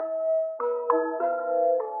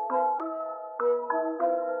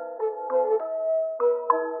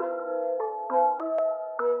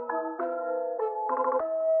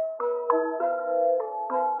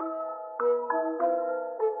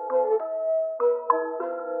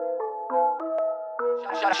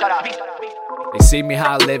They see me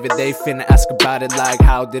how I live it, they finna ask about it like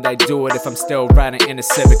how did I do it if I'm still riding in a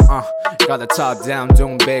Civic. Got the top down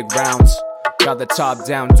doing big rounds. Got the top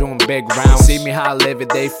down doing big rounds. See me how I live it,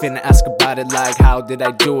 they finna ask about it like how did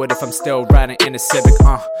I do it if I'm still riding in a Civic.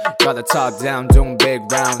 Got the top down doing big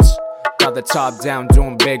rounds. Got the top down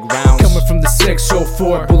doing big rounds. Coming from the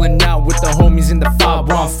 604, pulling out with the homies in the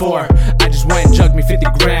 514. I just went and jugged me 50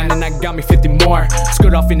 grand and I got me 50 more.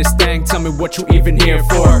 Skirt off in the stank, tell me what you even here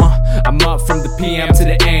for. I'm up from the PM to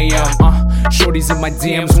the AM. Shorties in my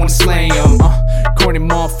DMs wanna slay 'em. Corny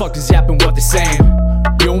motherfuckers yapping what they saying.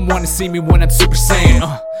 You don't wanna see me when I'm Super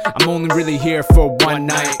Saiyan. I'm only really here for one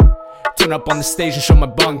night. Turn up on the stage and show my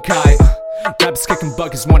bunk kite. Rappers kicking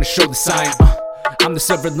buckets wanna show the sign. I'm the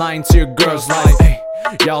silver line to your girl's life.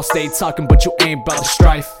 Y'all stay talking but you ain't about the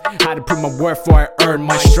strife. Had to prove my worth before I earned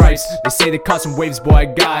my stripes. They say they caught some waves, boy, I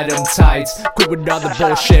got them tights. Quit with all the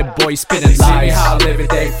bullshit, boy, you spitting lies. See me how I live it,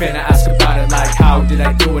 they finna ask about it like how did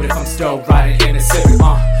I do it if I'm still riding in a Civic.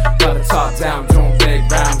 Got the top down doing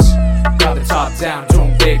big rounds. Got the top down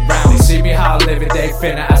doing big rounds. They see me how I live it, they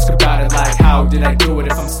finna ask about it like how did I do it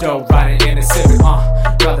if I'm still riding in a Civic.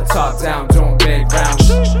 Got the top down doing big rounds.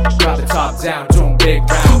 Got the top down doing big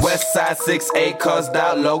rounds. Westside 6'8", cussed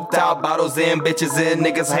out, loked out, bottles in, bitches in,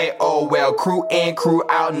 niggas hate, oh well. Crew in, crew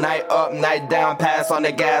out, night up, night down, pass on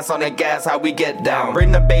the gas, how we get down.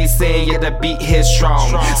 Bring the bass in, yeah, the beat hit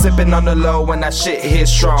strong. Sipping on the low when that shit hit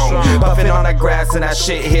strong. Puffing on the grass and that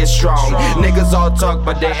shit hit strong. Niggas all talk,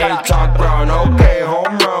 but they ain't talk brown. Okay,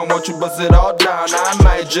 home run, won't you bust it all down? I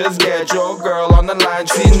might just get your girl on the line.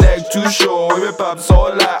 She neck too short, whip up so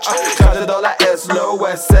loud. $100 low,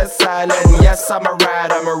 west side, and yes, I'ma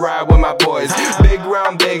ride with my boys. Big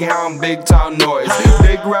round, big hound, big town noise.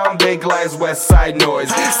 Big round, big lights, west side noise.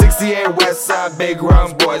 68 west side, big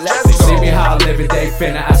round boys. Let's go. See me how I live it, they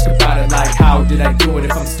finna ask about it like how did I do it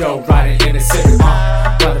if I'm still riding in a Civic.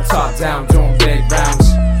 Got the top down doing big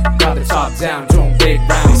rounds. Got the top down doing big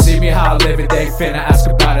rounds. See me how I live it, they finna ask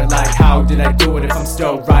about it like how did I do it if I'm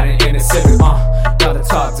still riding in a Civic. Got the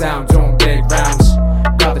top down doing big rounds.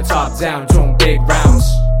 Got the top down doing big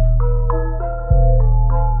rounds.